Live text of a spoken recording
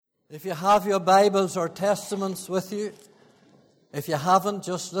If you have your Bibles or Testaments with you, if you haven't,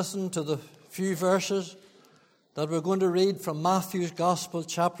 just listen to the few verses that we're going to read from Matthew's Gospel,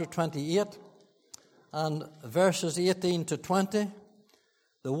 chapter 28, and verses 18 to 20.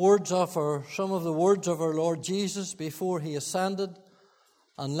 Some of the words of our Lord Jesus before he ascended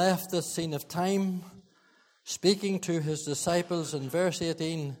and left this scene of time, speaking to his disciples. In verse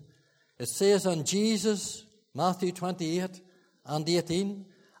 18, it says, "And Jesus," Matthew 28 and 18,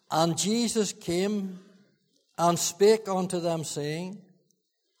 "And Jesus came and spake unto them, saying,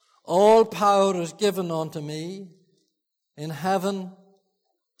 All power is given unto me in heaven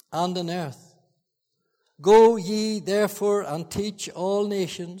and in earth. Go ye therefore and teach all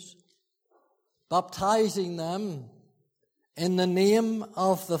nations, baptizing them in the name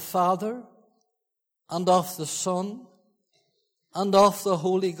of the Father and of the Son and of the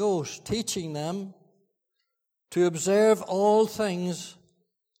Holy Ghost, teaching them to observe all things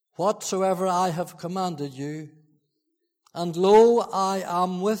whatsoever I have commanded you. And lo, I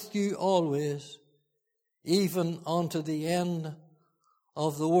am with you always, even unto the end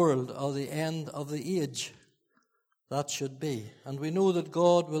of the world," or the end of the age that should be. And we know that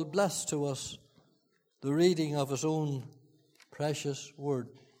God will bless to us the reading of his own precious word.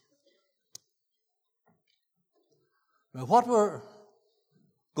 Now, what we're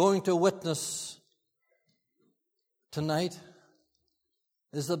going to witness tonight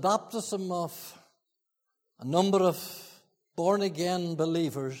is the baptism of a number of born-again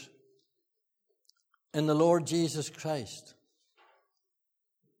believers in the Lord Jesus Christ.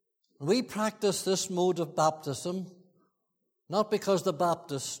 We practice this mode of baptism not because the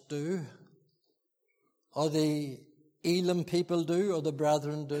Baptists do, or the Elim people do, or the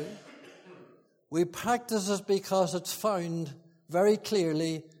Brethren do. We practice it because it's found very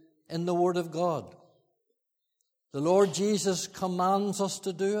clearly in the Word of God. The Lord Jesus commands us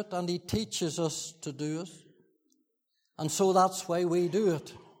to do it, and he teaches us to do it. And so that's why we do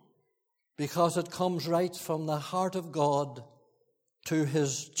it, because it comes right from the heart of God to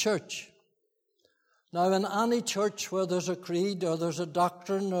his church. Now, in any church where there's a creed, or there's a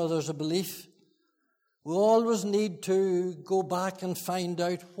doctrine, or there's a belief, we always need to go back and find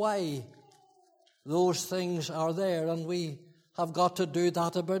out why those things are there, and we have got to do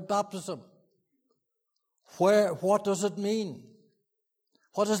that about baptism. What does it mean?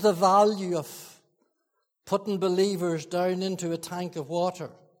 What is the value of putting believers down into a tank of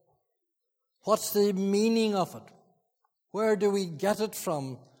water? What's the meaning of it? Where do we get it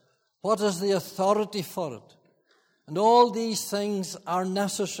from? What is the authority for it? And all these things are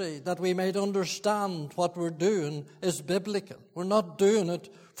necessary that we might understand what we're doing is biblical. We're not doing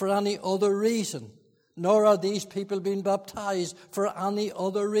it for any other reason, nor are these people being baptized for any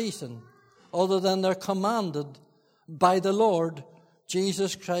other reason other than they're commanded by the Lord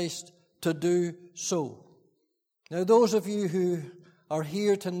Jesus Christ to do so. Now, those of you who are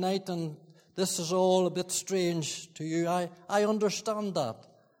here tonight and this is all a bit strange to you, I understand that.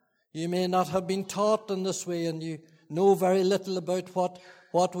 You may not have been taught in this way, and you know very little about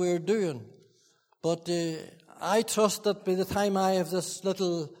what we're doing. But I trust that by the time I have this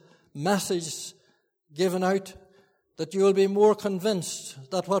little message given out, that you will be more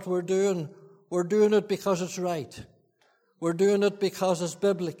convinced that what we're doing it because it's right. We're doing it because it's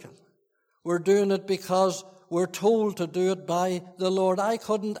biblical. We're doing it because we're told to do it by the Lord. I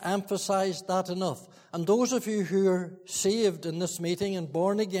couldn't emphasize that enough. And those of you who are saved in this meeting and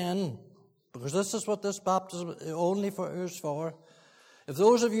born again, because this is what this baptism only is for, if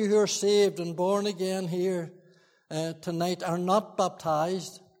those of you who are saved and born again here tonight are not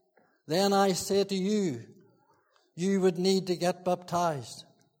baptized, then I say to you, you would need to get baptized.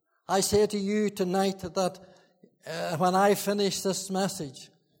 I say to you tonight that when I finish this message,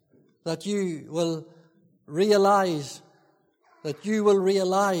 that you will realize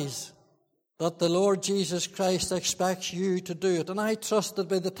that the Lord Jesus Christ expects you to do it. And I trust that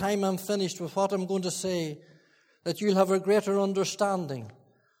by the time I'm finished with what I'm going to say, that you'll have a greater understanding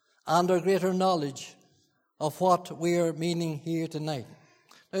and a greater knowledge of what we're meaning here tonight.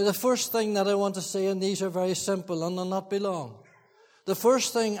 Now, the first thing that I want to say, and these are very simple and will not be long. The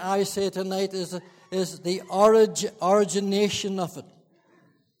first thing I say tonight is the origination of it.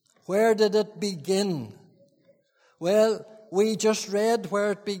 Where did it begin? Well, we just read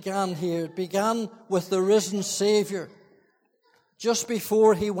where it began here. It began with the risen Savior. Just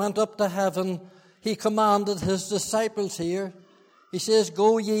before he went up to heaven, he commanded his disciples here. He says,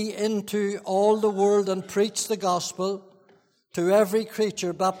 "Go ye into all the world and preach the gospel to every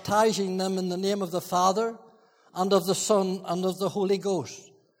creature, baptizing them in the name of the Father and of the Son and of the Holy Ghost."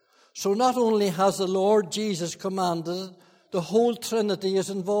 So not only has the Lord Jesus commanded The whole Trinity is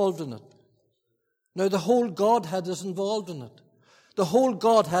involved in it. Now, the whole Godhead is involved in it. The whole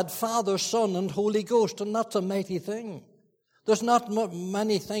Godhead, Father, Son, and Holy Ghost, and that's a mighty thing. There's not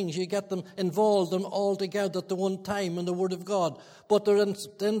many things you get them involved in all together at the one time in the Word of God. But they're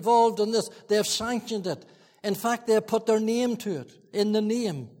involved in this. They have sanctioned it. In fact, they have put their name to it, in the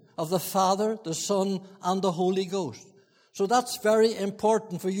name of the Father, the Son, and the Holy Ghost. So that's very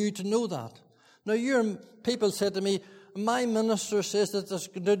important for you to know that. Now, people say to me, my minister says that it's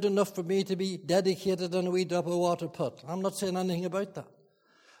good enough for me to be dedicated in a wee drop of water pot. I'm not saying anything about that.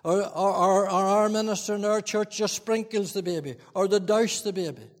 Or our minister in our church just sprinkles the baby, or they douse the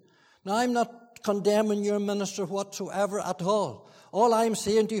baby. Now, I'm not condemning your minister whatsoever at all. All I'm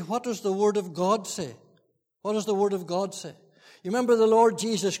saying to you, what does the Word of God say? What does the Word of God say? You remember the Lord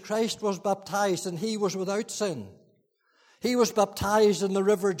Jesus Christ was baptized, and he was without sin. He was baptized in the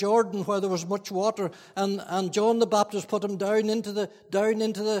river Jordan where there was much water, and John the Baptist put him down into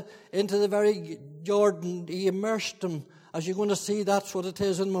the very Jordan. He immersed him. As you're going to see, that's what it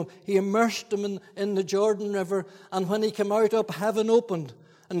is in a moment. He immersed him in the Jordan River, and when he came out up, heaven opened,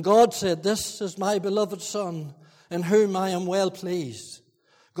 and God said, "This is my beloved Son, in whom I am well pleased."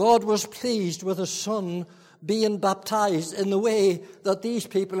 God was pleased with his Son being baptized in the way that these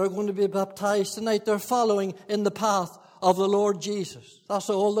people are going to be baptized tonight. They're following in the path of the Lord Jesus. That's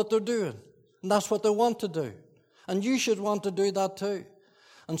all that they're doing. And that's what they want to do. And you should want to do that too.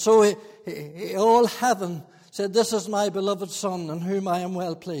 And so all heaven said, "This is my beloved Son, in whom I am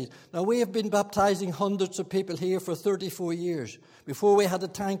well pleased." Now, we have been baptizing hundreds of people here for 34 years. Before we had a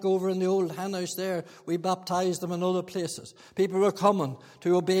tank over in the old hen house there, we baptized them in other places. People were coming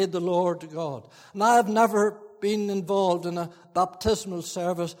to obey the Lord God. And I have never been involved in a baptismal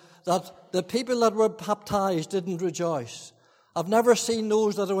service that the people that were baptized didn't rejoice. I've never seen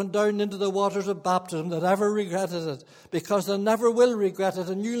those that went down into the waters of baptism that ever regretted it, because they never will regret it,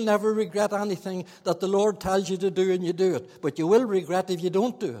 and you'll never regret anything that the Lord tells you to do and you do it. But you will regret if you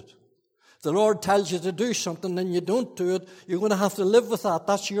don't do it. If the Lord tells you to do something and you don't do it, you're going to have to live with that.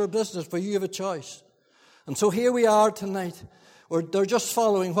 That's your business, for you have a choice. And so here we are tonight. They're just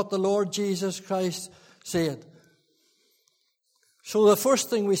following what the Lord Jesus Christ said. So the first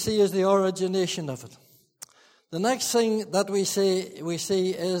thing we see is the origination of it. The next thing that we see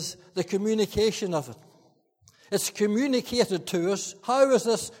is the communication of it. It's communicated to us. How is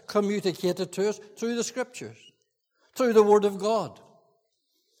this communicated to us? Through the Scriptures, through the Word of God.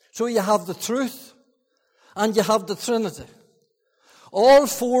 So you have the truth and you have the Trinity. All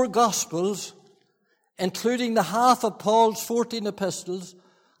four Gospels, including the half of Paul's 14 epistles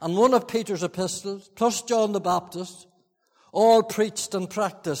and one of Peter's epistles, plus John the Baptist, all preached and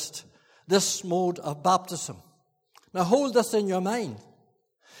practiced this mode of baptism. Now hold this in your mind.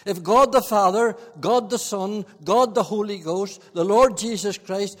 If God the Father, God the Son, God the Holy Ghost, the Lord Jesus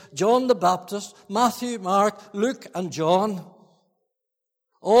Christ, John the Baptist, Matthew, Mark, Luke, and John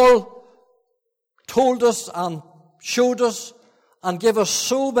all told us and showed us and gave us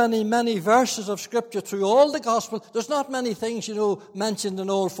so many verses of Scripture through all the Gospels, there's not many things, mentioned in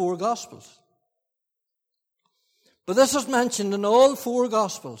all four Gospels. But this is mentioned in all four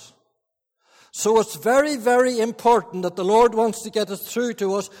Gospels. So it's very, very important that the Lord wants to get it through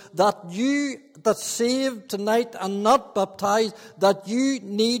to us that you that's saved tonight and not baptized, that you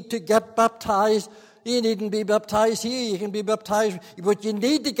need to get baptized. You needn't be baptized here, you can be baptized, but you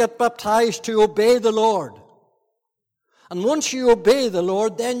need to get baptized to obey the Lord. And once you obey the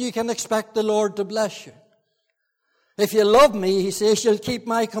Lord, then you can expect the Lord to bless you. If you love me, he says, you'll keep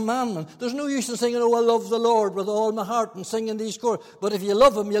my commandment. There's no use in singing, "Oh, I love the Lord with all my heart," and singing these choruses. But if you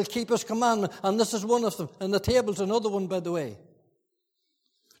love him, you'll keep his commandment. And this is one of them. And the table's another one, by the way.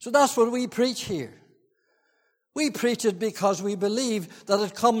 So that's what we preach here. We preach it because we believe that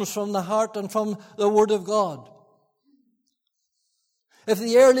it comes from the heart and from the Word of God. If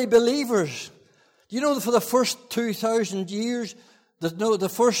the early believers, for the first 2,000 years, the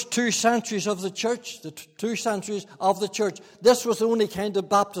first 2 centuries of the church, this was the only kind of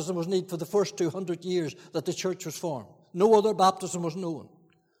baptism was needed for the first 200 years that the church was formed. No other baptism was known.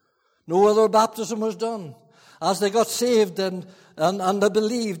 No other baptism was done. As they got saved and they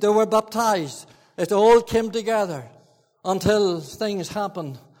believed, they were baptized. It all came together until things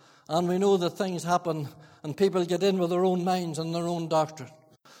happened. And we know that things happen and people get in with their own minds and their own doctrine.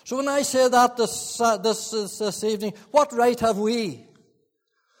 So when I say that this evening, what right have we?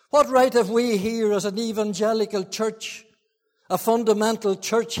 What right have we here as an evangelical church, a fundamental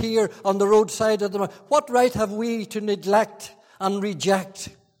church here on the roadside of the mountain? What right have we to neglect and reject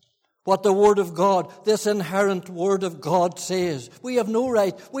what the Word of God, this inherent Word of God says? We have no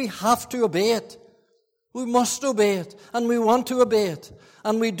right. We have to obey it. We must obey it, and we want to obey it,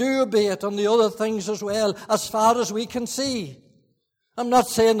 and we do obey it on the other things as well, as far as we can see. I'm not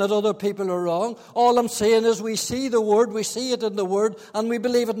saying that other people are wrong. All I'm saying is we see the Word, we see it in the Word, and we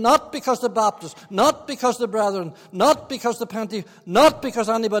believe it not because the Baptists, not because the Brethren, not because the Pentecost, not because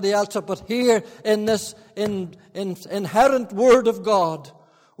anybody else, but here in this inherent Word of God,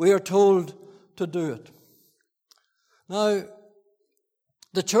 we are told to do it. Now,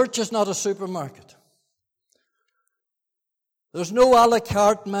 the church is not a supermarket. There's no a la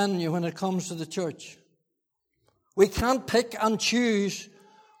carte menu when it comes to the church. We can't pick and choose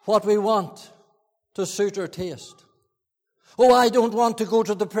what we want to suit our taste. Oh, I don't want to go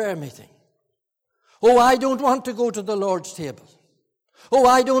to the prayer meeting. Oh, I don't want to go to the Lord's table. Oh,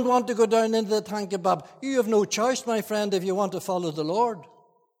 I don't want to go down into the tank of Bab. You have no choice, my friend, if you want to follow the Lord.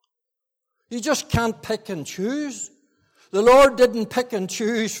 You just can't pick and choose. The Lord didn't pick and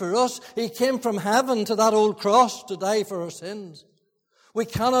choose for us. He came from heaven to that old cross to die for our sins. We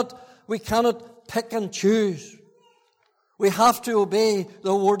cannot pick and choose. We have to obey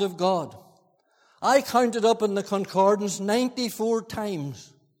the Word of God. I counted up in the concordance 94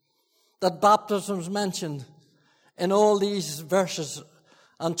 times that baptism is mentioned in all these verses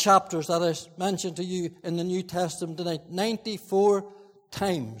and chapters that I mentioned to you in the New Testament tonight. 94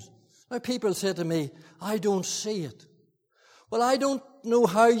 times. Now people say to me, I don't see it. Well, I don't know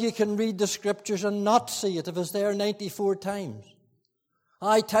how you can read the Scriptures and not see it if it's there 94 times.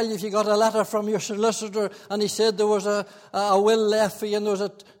 I tell you, if you got a letter from your solicitor and he said there was a will left for you and there was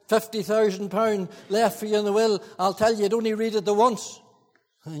a £50,000 left for you in the will, I'll tell you, you'd only read it the once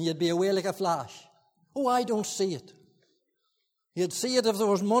and you'd be away like a flash. Oh, I don't see it. You'd see it if there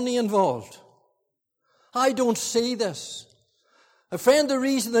was money involved. I don't see this. A friend, the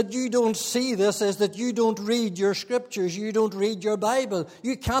reason that you don't see this is that you don't read your Scriptures, you don't read your Bible.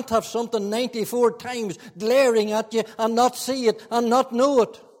 You can't have something 94 times glaring at you and not see it and not know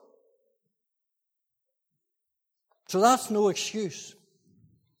it. So that's no excuse.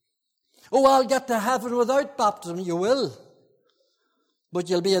 Oh, I'll get to heaven without baptism. You will. But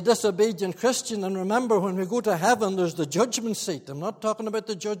you'll be a disobedient Christian. And remember, when we go to heaven, there's the judgment seat. I'm not talking about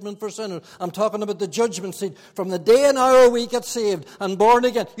the judgment for sinners. I'm talking about the judgment seat. From the day and hour we get saved and born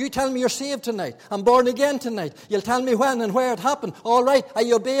again. You tell me you're saved tonight. I'm born again tonight. You'll tell me when and where it happened. All right, are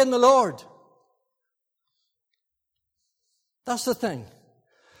you obeying the Lord? That's the thing.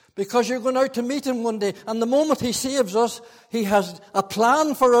 Because you're going out to meet Him one day. And the moment He saves us, He has a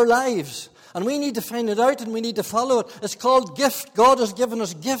plan for our lives. And we need to find it out and we need to follow it. It's called gift. God has given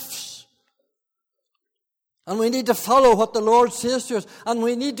us gifts. And we need to follow what the Lord says to us. And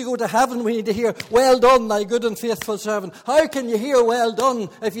we need to go to heaven. We need to hear, well done, thy good and faithful servant. How can you hear well done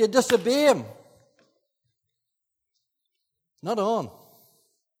if you disobey Him? Not on.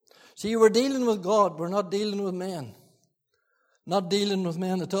 See, we're dealing with God. We're not dealing with men. Not dealing with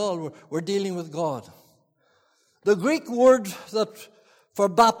men at all. We're dealing with God. The Greek word that for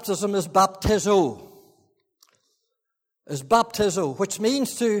baptism is baptizo. Is baptizo, which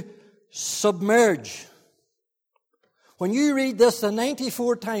means to submerge. When you read this the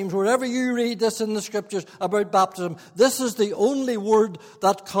 94 times, wherever you read this in the Scriptures about baptism, this is the only word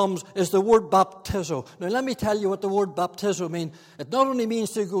that comes, is the word baptizo. Now let me tell you what the word baptizo means. It not only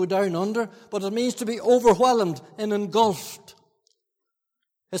means to go down under, but it means to be overwhelmed and engulfed.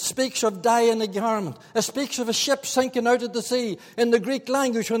 It speaks of dyeing a garment. It speaks of a ship sinking out at the sea. In the Greek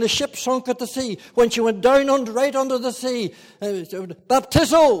language, when the ship sunk at the sea, when she went down under, right under the sea,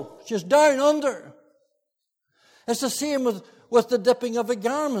 baptizo, she's down under. It's the same with the dipping of a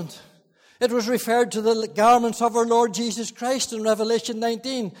garment. It was referred to the garments of our Lord Jesus Christ in Revelation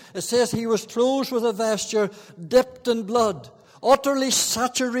 19. It says He was clothed with a vesture dipped in blood, utterly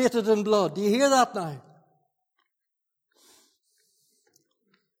saturated in blood. Do you hear that now?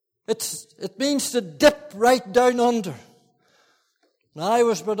 It means to dip right down under. Now, I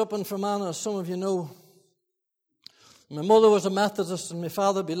was brought up in Fermanagh, as some of you know. My mother was a Methodist and my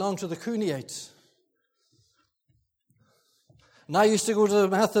father belonged to the Cooneites. And I used to go to the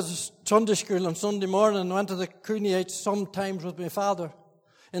Methodist Sunday school on Sunday morning and went to the Cooneites sometimes with my father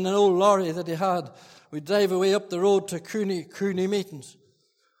in an old lorry that he had. We'd drive away up the road to Cooney meetings.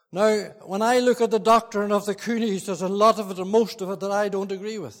 Now, when I look at the doctrine of the Cooneys, there's a lot of it, or most of it, that I don't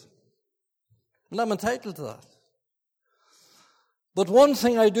agree with. And I'm entitled to that. But one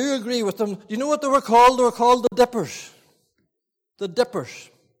thing I do agree with them, do you know what they were called? They were called the Dippers. The Dippers.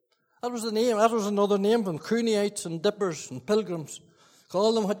 That was the name. That was another name for them. Cooneites and Dippers and Pilgrims.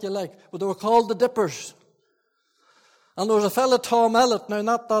 Call them what you like. But they were called the Dippers. And there was a fellow, Tom Ellett, now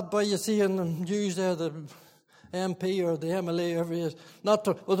not that boy you see in the news there, MP or the MLA, whoever he is. Not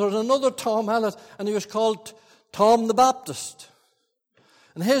to, but there was another Tom Hallett, and he was called Tom the Baptist.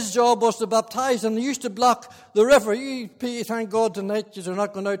 And his job was to baptize, and he used to block the river. You thank God tonight you're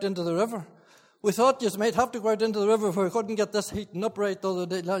not going out into the river. We thought you might have to go out into the river if we couldn't get this heating up right the other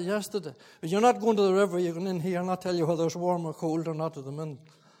day, yesterday. But you're not going to the river, you're going in here, and I'll tell you whether it's warm or cold or not at the minute.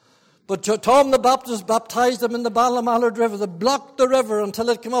 But Tom the Baptist baptized them in the Ballymallard River. They blocked the river until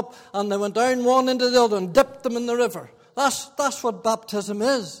it came up, and they went down one into the other and dipped them in the river. That's what baptism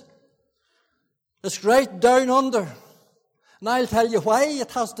is. It's right down under. And I'll tell you why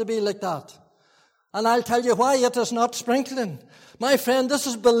it has to be like that. And I'll tell you why it is not sprinkling. My friend, this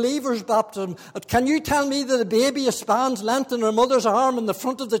is believer's baptism. Can you tell me that a baby a span's length in her mother's arm in the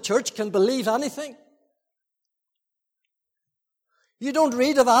front of the church can believe anything? You don't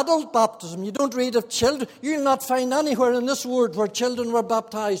read of adult baptism. You don't read of children. You'll not find anywhere in this word where children were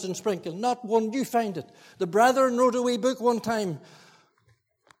baptized and sprinkled. Not one. You find it. The brethren wrote a wee book one time,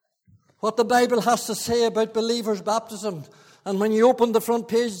 what the Bible has to say about believers' baptism. And when you opened the front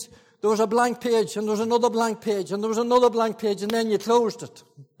page, there was a blank page, and there was another blank page, and there was another blank page, and then you closed it.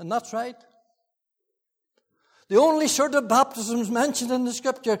 And that's right. The only sort of baptisms mentioned in the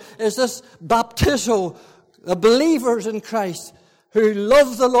Scripture is this baptizo, the believers in Christ who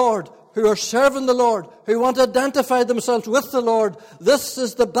love the Lord, who are serving the Lord, who want to identify themselves with the Lord. This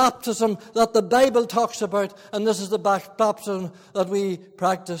is the baptism that the Bible talks about, and this is the baptism that we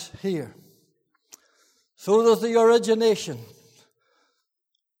practice here. So there's the origination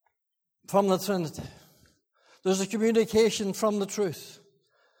from the Trinity. There's the communication from the truth.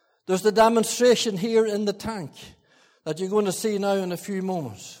 There's the demonstration here in the tank that you're going to see now in a few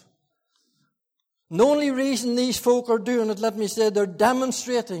moments. And the only reason these folk are doing it, let me say, they're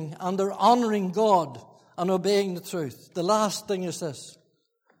demonstrating and they're honoring God and obeying the truth. The last thing is this.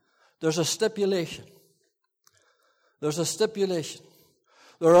 There's a stipulation. There's a stipulation.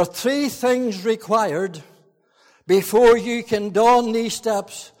 There are 3 things required before you can don these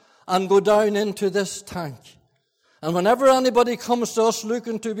steps and go down into this tank. And whenever anybody comes to us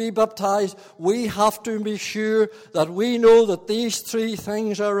looking to be baptized, we have to be sure that we know that these 3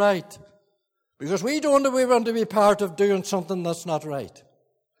 things are right. Because we don't want to be part of doing something that's not right.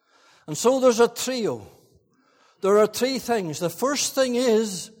 And so there's a trio. There are 3 things. The first thing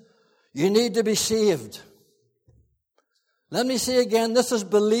is, you need to be saved. Let me say again, this is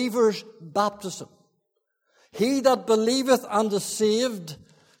believer's baptism. He that believeth and is saved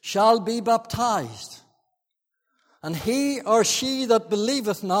shall be baptized. And he or she that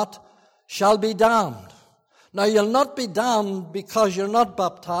believeth not shall be damned. Now, you'll not be damned because you're not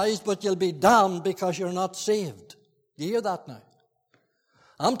baptized, but you'll be damned because you're not saved. Do you hear that now?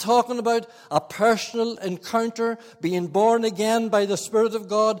 I'm talking about a personal encounter, being born again by the Spirit of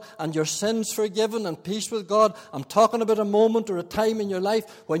God and your sins forgiven and peace with God. I'm talking about a moment or a time in your life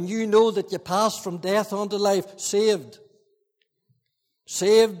when you know that you passed from death unto life, saved.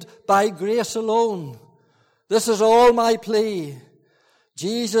 Saved by grace alone. This is all my plea.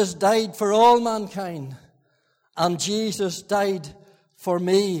 Jesus died for all mankind. And Jesus died for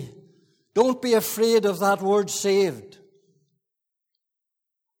me. Don't be afraid of that word saved.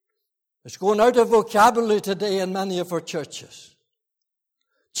 It's going out of vocabulary today in many of our churches.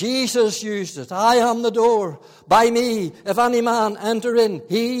 Jesus used it. I am the door. By me, if any man enter in,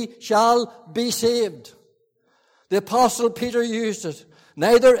 he shall be saved. The Apostle Peter used it.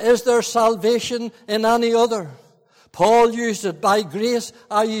 Neither is there salvation in any other. Paul used it. By grace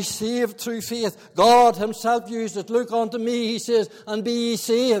are ye saved through faith. God himself used it. Look unto me, he says, and be ye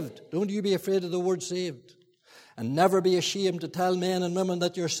saved. Don't you be afraid of the word saved. And never be ashamed to tell men and women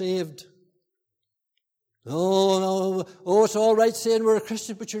that you're saved. No. Oh, it's all right saying we're a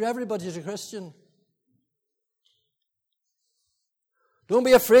Christian, but everybody's a Christian. Don't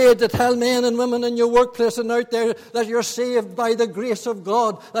be afraid to tell men and women in your workplace and out there that you're saved by the grace of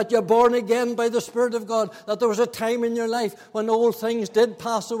God, that you're born again by the Spirit of God, that there was a time in your life when old things did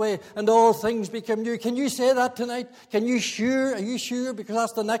pass away and all things became new. Can you say that tonight? Are you sure? Because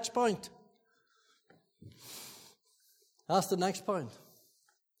that's the next point. That's the next point.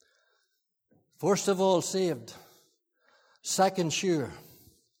 First of all, saved. Second, sure.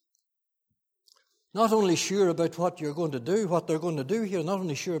 Not only sure about what you're going to do, what they're going to do here, not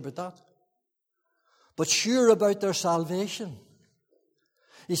only sure about that, but sure about their salvation.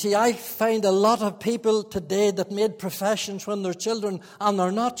 You see, I find a lot of people today that made professions when they're children and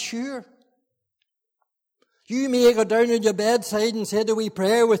they're not sure. You may go down on your bedside and say a wee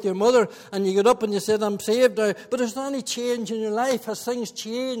prayer with your mother, and you get up and you say, I'm saved now. But there's not any change in your life. Has things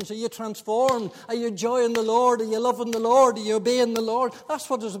changed? Are you transformed? Are you enjoying the Lord? Are you loving the Lord? Are you obeying the Lord? That's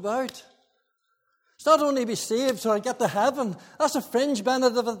what it's about. It's not only be saved so I get to heaven. That's a fringe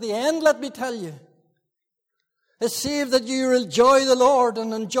benefit at the end, let me tell you. It's saved that you enjoy the Lord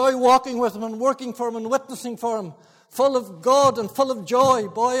and enjoy walking with Him and working for Him and witnessing for Him, full of God and full of joy.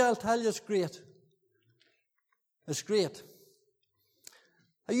 Boy, I'll tell you, it's great. It's great.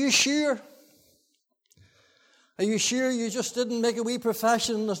 Are you sure? Are you sure you just didn't make a wee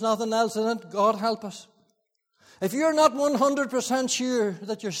profession and there's nothing else in it? God help us. If you're not 100% sure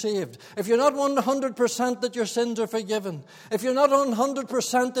that you're saved, if you're not 100% that your sins are forgiven, if you're not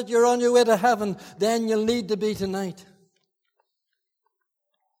 100% that you're on your way to heaven, then you'll need to be tonight.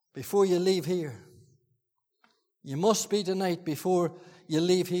 Before you leave here. You must be tonight before you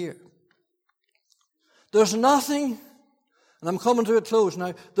leave here. There's nothing, and I'm coming to a close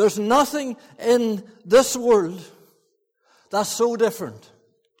now, there's nothing in this world that's so different,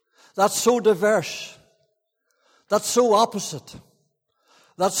 that's so diverse, that's so opposite,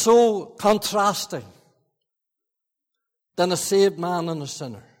 that's so contrasting than a saved man and a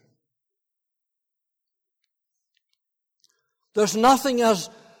sinner. There's nothing as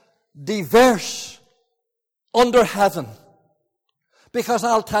diverse under heaven. Because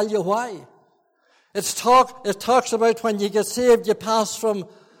I'll tell you why. It talks about when you get saved, you pass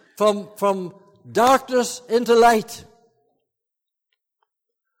from darkness into light.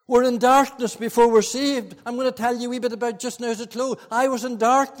 We're in darkness before we're saved. I'm going to tell you a wee bit about just now as a close. I was in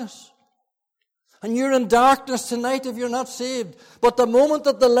darkness. And you're in darkness tonight if you're not saved. But the moment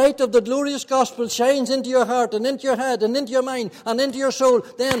that the light of the glorious gospel shines into your heart and into your head and into your mind and into your soul,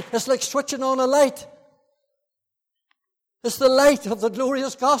 then it's like switching on a light. It's the light of the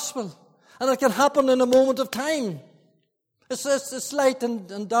glorious gospel. And it can happen in a moment of time. It's light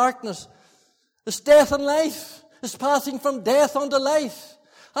and darkness. It's death and life. It's passing from death unto life.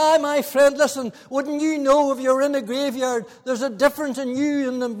 Ah, my friend, listen, wouldn't you know if you're in a graveyard, there's a difference in you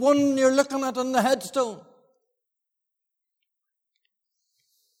and the one you're looking at on the headstone.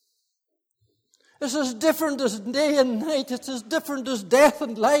 It's as different as day and night. It's as different as death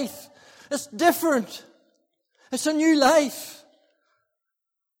and life. It's different. It's a new life.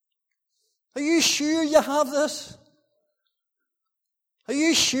 Are you sure you have this? Are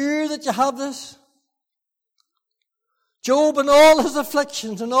you sure that you have this? Job and all his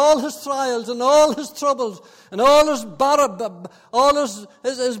afflictions and all his trials and all his troubles and all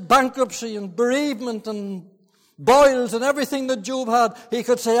his bankruptcy and bereavement and boils and everything that Job had, he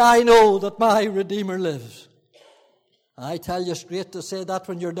could say, I know that my Redeemer lives. I tell you, it's great to say that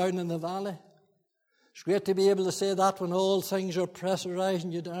when you're down in the valley. It's great to be able to say that when all things are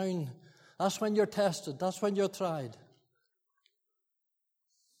pressurizing you down. That's when you're tested. That's when you're tried.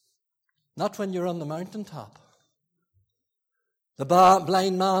 Not when you're on the mountaintop. The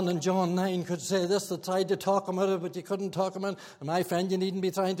blind man in John 9 could say this. They tried to talk him out of it, but you couldn't talk him out. And my friend, you needn't be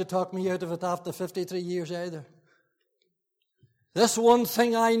trying to talk me out of it after 53 years either. This one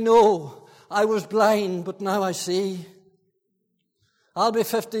thing I know, I was blind, but now I see. I'll be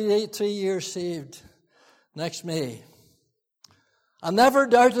 53 years saved next May. I never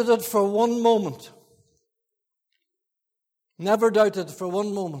doubted it for one moment. Never doubted it for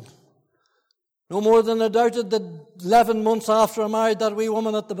one moment. No more than I doubted that 11 months after I married that wee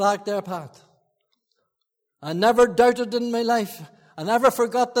woman at the back there, Pat. I never doubted in my life. I never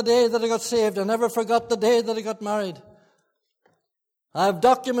forgot the day that I got saved. I never forgot the day that I got married. I have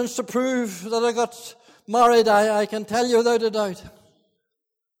documents to prove that I got married. I can tell you without a doubt.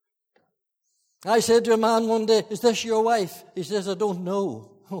 I said to a man one day, is this your wife? He says, I don't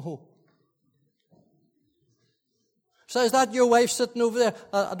know. So is that your wife sitting over there?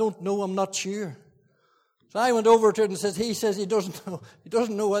 I don't know, I'm not sure. So I went over to her and said, he says he doesn't know. He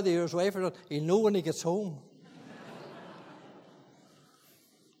doesn't know whether you're his wife or not. He'll know when he gets home.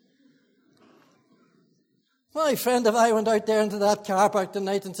 My friend, if I went out there into that car park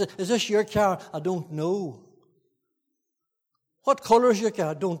tonight and said, is this your car? I don't know. What colour is your car?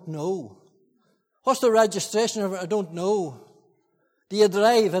 I don't know. What's the registration of it? I don't know. Do you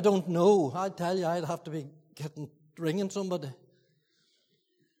drive? I don't know. I tell you, I'd have to be ringing somebody.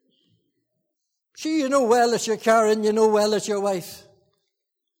 See, you know well it's your car and you know well it's your wife.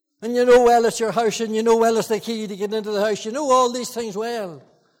 And you know well it's your house and you know well it's the key to get into the house. You know all these things well.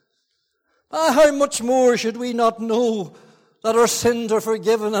 How much more should we not know that our sins are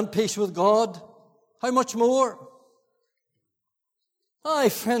forgiven and peace with God? How much more? Aye,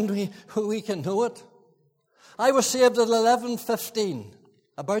 friend, we can know it. I was saved at 11:15,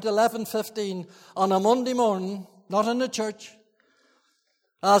 about 11:15 on a Monday morning, not in the church.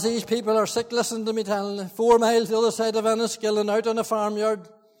 As these people are sick, listen to me telling you, 4 miles the other side of Enniskillen, out in a farmyard,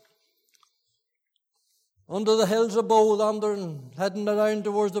 under the hills of Bowlander and heading around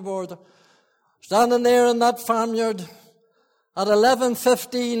towards the border. Standing there in that farmyard at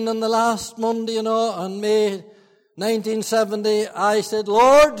 11:15 on the last Monday in May 1970, I said,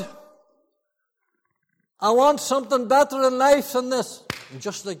 Lord, I want something better in life than this. And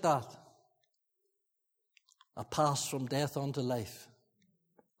just like that, I passed from death unto life.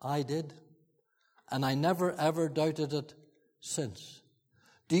 I did. And I never ever doubted it since.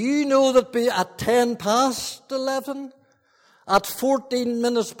 Do you know that at 10 past 11, at 14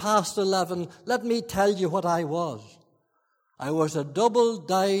 minutes past 11, let me tell you what I was. I was a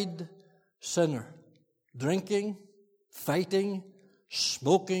double-dyed sinner, drinking, fighting,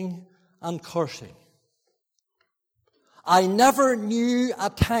 smoking, and cursing. I never knew a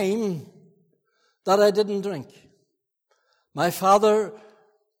time that I didn't drink. My father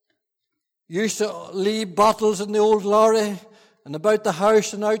used to leave bottles in the old lorry and about the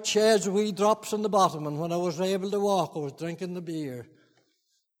house and out sheds, wee drops in the bottom. And when I was able to walk, I was drinking the beer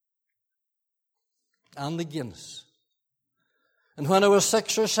and the Guinness. And when I was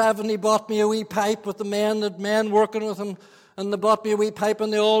 6 or 7, he bought me a wee pipe with the men working with him, and they bought me a wee pipe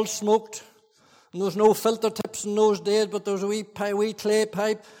and they all smoked. And there was no filter tips in those days, but there was a wee clay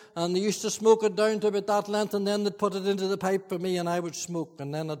pipe, and they used to smoke it down to about that length, and then they'd put it into the pipe for me, and I would smoke,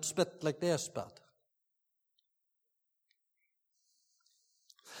 and then I'd spit like they spat.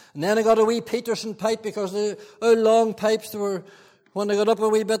 And then I got a wee Peterson pipe, because the long pipes, when they got up a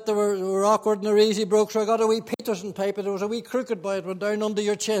wee bit, they were awkward and they're easy broke, so I got a wee Peterson pipe, and there was a wee crooked boy, it went down under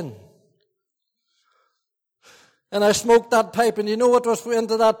your chin. And I smoked that pipe, and you know what was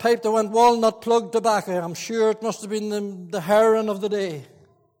into that pipe? There went walnut plug tobacco. I'm sure it must have been the heroin of the day.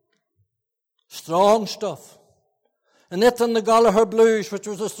 Strong stuff. And it and the Gallagher Blues, which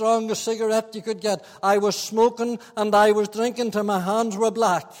was the strongest cigarette you could get. I was smoking and I was drinking till my hands were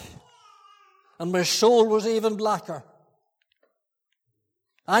black. And my soul was even blacker.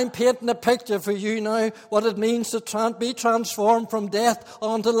 I'm painting a picture for you now, what it means to be transformed from death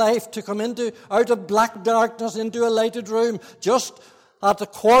unto life, to come out of black darkness into a lighted room. Just at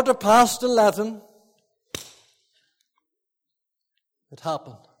 11:15, it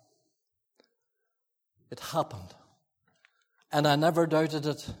happened. It happened. And I never doubted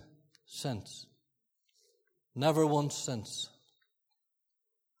it since. Never once since.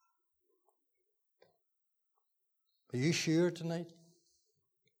 Are you sure tonight?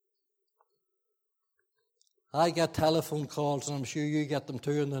 I get telephone calls, and I'm sure you get them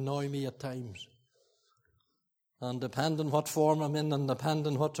too, and they annoy me at times. And depending what form I'm in, and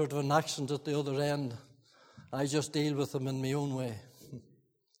depending what sort of an accent at the other end, I just deal with them in my own way.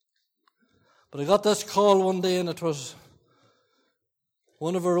 But I got this call one day, and it was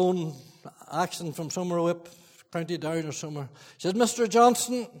one of our own accent from somewhere up County Down or somewhere. She said, Mr.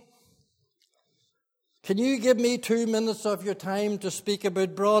 Johnson, can you give me 2 minutes of your time to speak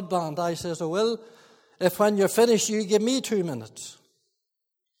about broadband? I says, I will. If when you're finished, you give me 2 minutes.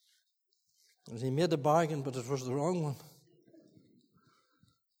 And he made a bargain, but it was the wrong one.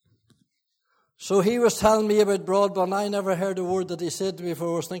 So he was telling me about broadband. I never heard a word that he said to me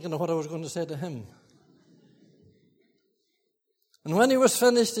before I was thinking of what I was going to say to him. And when he was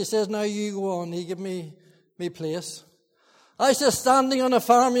finished, he says, now you go on. He gave me place. I was standing on a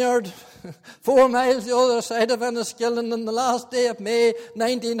farmyard 4 miles the other side of Enniskillen on the last day of May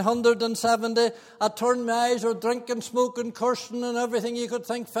 1970. I turned my eyes, were drinking, smoking, cursing and everything you could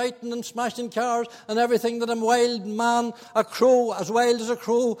think, fighting and smashing cars and everything that a wild man, a crow, as wild as a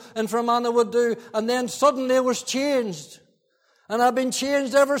crow in Fermanagh would do. And then suddenly it was changed. And I've been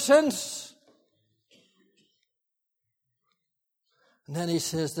changed ever since. And then he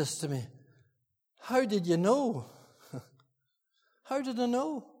says this to me, how did you know? How did I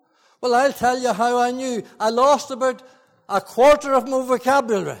know? Well, I'll tell you how I knew. I lost about a quarter of my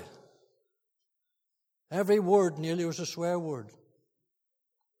vocabulary. Every word nearly was a swear word.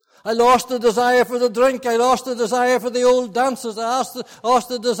 I lost the desire for the drink. I lost the desire for the old dances. I lost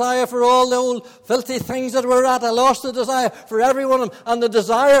the desire for all the old filthy things that we're at. I lost the desire for every one of them. And the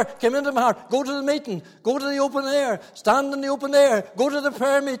desire came into my heart. Go to the meeting. Go to the open air. Stand in the open air. Go to the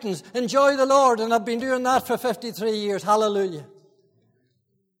prayer meetings. Enjoy the Lord. And I've been doing that for 53 years. Hallelujah.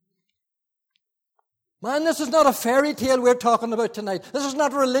 Man, this is not a fairy tale we're talking about tonight. This is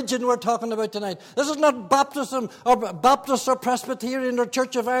not religion we're talking about tonight. This is not baptism or Baptist or Presbyterian or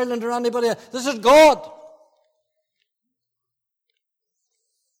Church of Ireland or anybody else. This is God.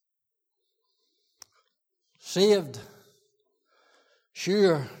 Saved.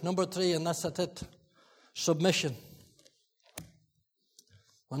 Sure. Number 3, and that's it. Submission.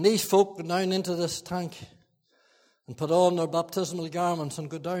 When these folk go down into this tank and put on their baptismal garments and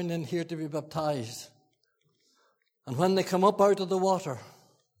go down in here to be baptized, and when they come up out of the water,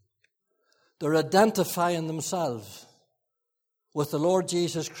 They're identifying themselves with the Lord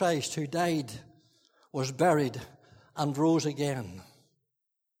Jesus Christ, who died, was buried, and rose again.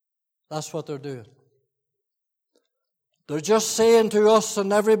 That's what they're doing. They're just saying to us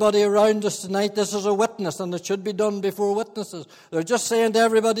and everybody around us tonight, this is a witness, and it should be done before witnesses. They're just saying to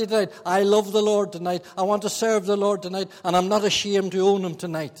everybody tonight, I love the Lord tonight, I want to serve the Lord tonight, and I'm not ashamed to own Him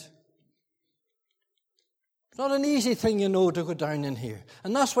tonight. It's not an easy thing, to go down in here.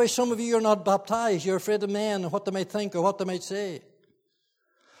 And that's why some of you are not baptized. You're afraid of men and what they might think or what they might say.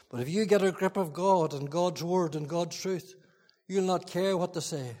 But if you get a grip of God and God's Word and God's truth, you'll not care what they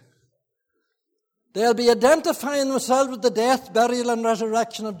say. They'll be identifying themselves with the death, burial, and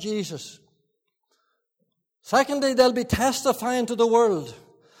resurrection of Jesus. Secondly, they'll be testifying to the world.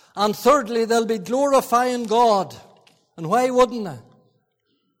 And thirdly, they'll be glorifying God. And why wouldn't they?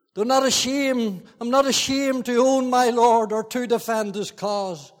 They're not ashamed. I'm not ashamed to own my Lord or to defend His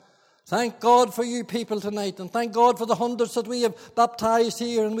cause. Thank God for you people tonight, and thank God for the hundreds that we have baptized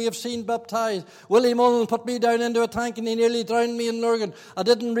here and we have seen baptized. Willie Mullen put me down into a tank and he nearly drowned me in Lurgan. I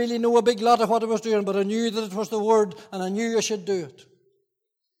didn't really know a big lot of what I was doing, but I knew that it was the Word and I knew I should do it.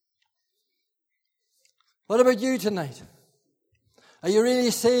 What about you tonight? Are you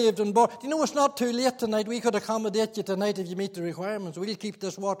really saved and born? Do you know it's not too late tonight? We could accommodate you tonight if you meet the requirements. We'll keep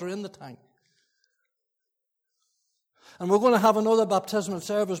this water in the tank. And we're going to have another baptismal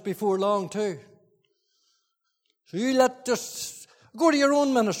service before long too. So you just go to your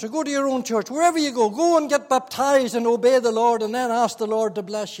own ministry, go to your own church, wherever you go and get baptized and obey the Lord, and then ask the Lord to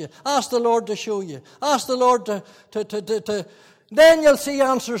bless you. Ask the Lord to show you. Ask the Lord to then you'll see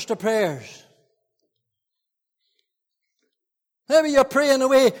answers to prayers. Maybe you're praying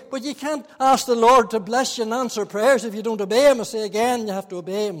away, but you can't ask the Lord to bless you and answer prayers if you don't obey Him. I say again, you have to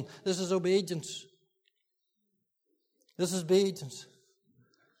obey Him. This is obedience. This is obedience.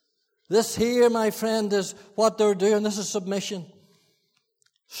 This here, my friend, is what they're doing. This is submission.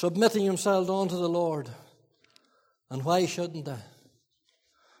 Submitting themselves unto the Lord. And why shouldn't they?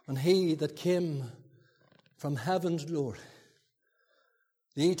 And He that came from heaven's glory,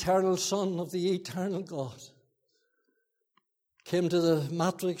 the eternal Son of the eternal God, came to the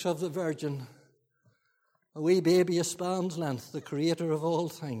matrix of the Virgin, a wee baby a span's length, the Creator of all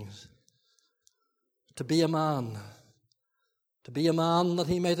things, to be a man. To be a man that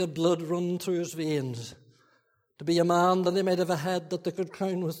He might have blood run through His veins. To be a man that He might have a head that they could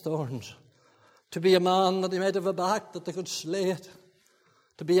crown with thorns. To be a man that He might have a back that they could slay it.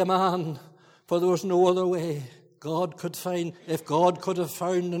 To be a man, for there was no other way God could find. If God could have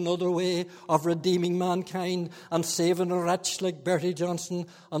found another way of redeeming mankind and saving a wretch like Bertie Johnson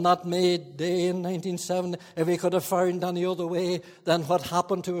on that May day in 1970, if He could have found any other way than what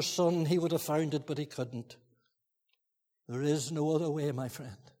happened to His Son, He would have found it, but He couldn't. There is no other way, my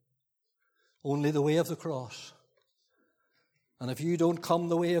friend. Only the way of the cross. And if you don't come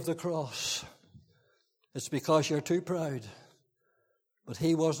the way of the cross, it's because you're too proud. But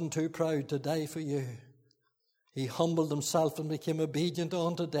He wasn't too proud to die for you. He humbled Himself and became obedient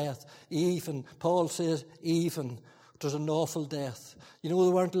unto death. Even, Paul says, even, it was an awful death. You know,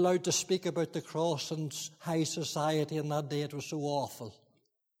 they weren't allowed to speak about the cross in high society in that day. It was so awful.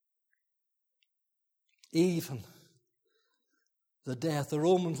 Even the death. The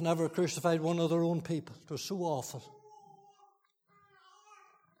Romans never crucified one of their own people. It was so awful.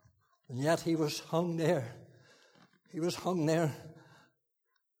 And yet He was hung there. He was hung there.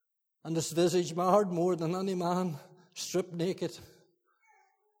 And His visage marred more than any man, stripped naked,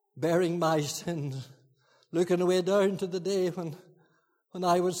 bearing my sins, looking away down to the day when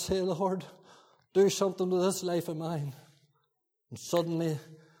I would say, Lord, do something with this life of mine. And suddenly,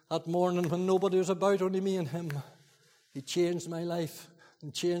 that morning when nobody was about, only me and Him, He changed my life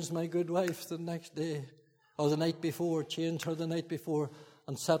and changed my good wife the next day, or the night before, changed her the night before,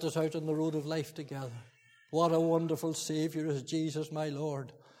 and set us out on the road of life together. What a wonderful Saviour is Jesus, my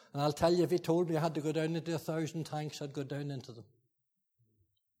Lord. And I'll tell you, if He told me I had to go down into 1,000 tanks, I'd go down into them.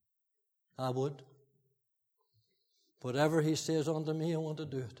 I would. Whatever He says unto me, I want to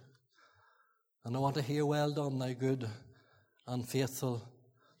do it. And I want to hear, well done, thy good and faithful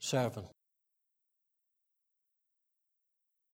servant.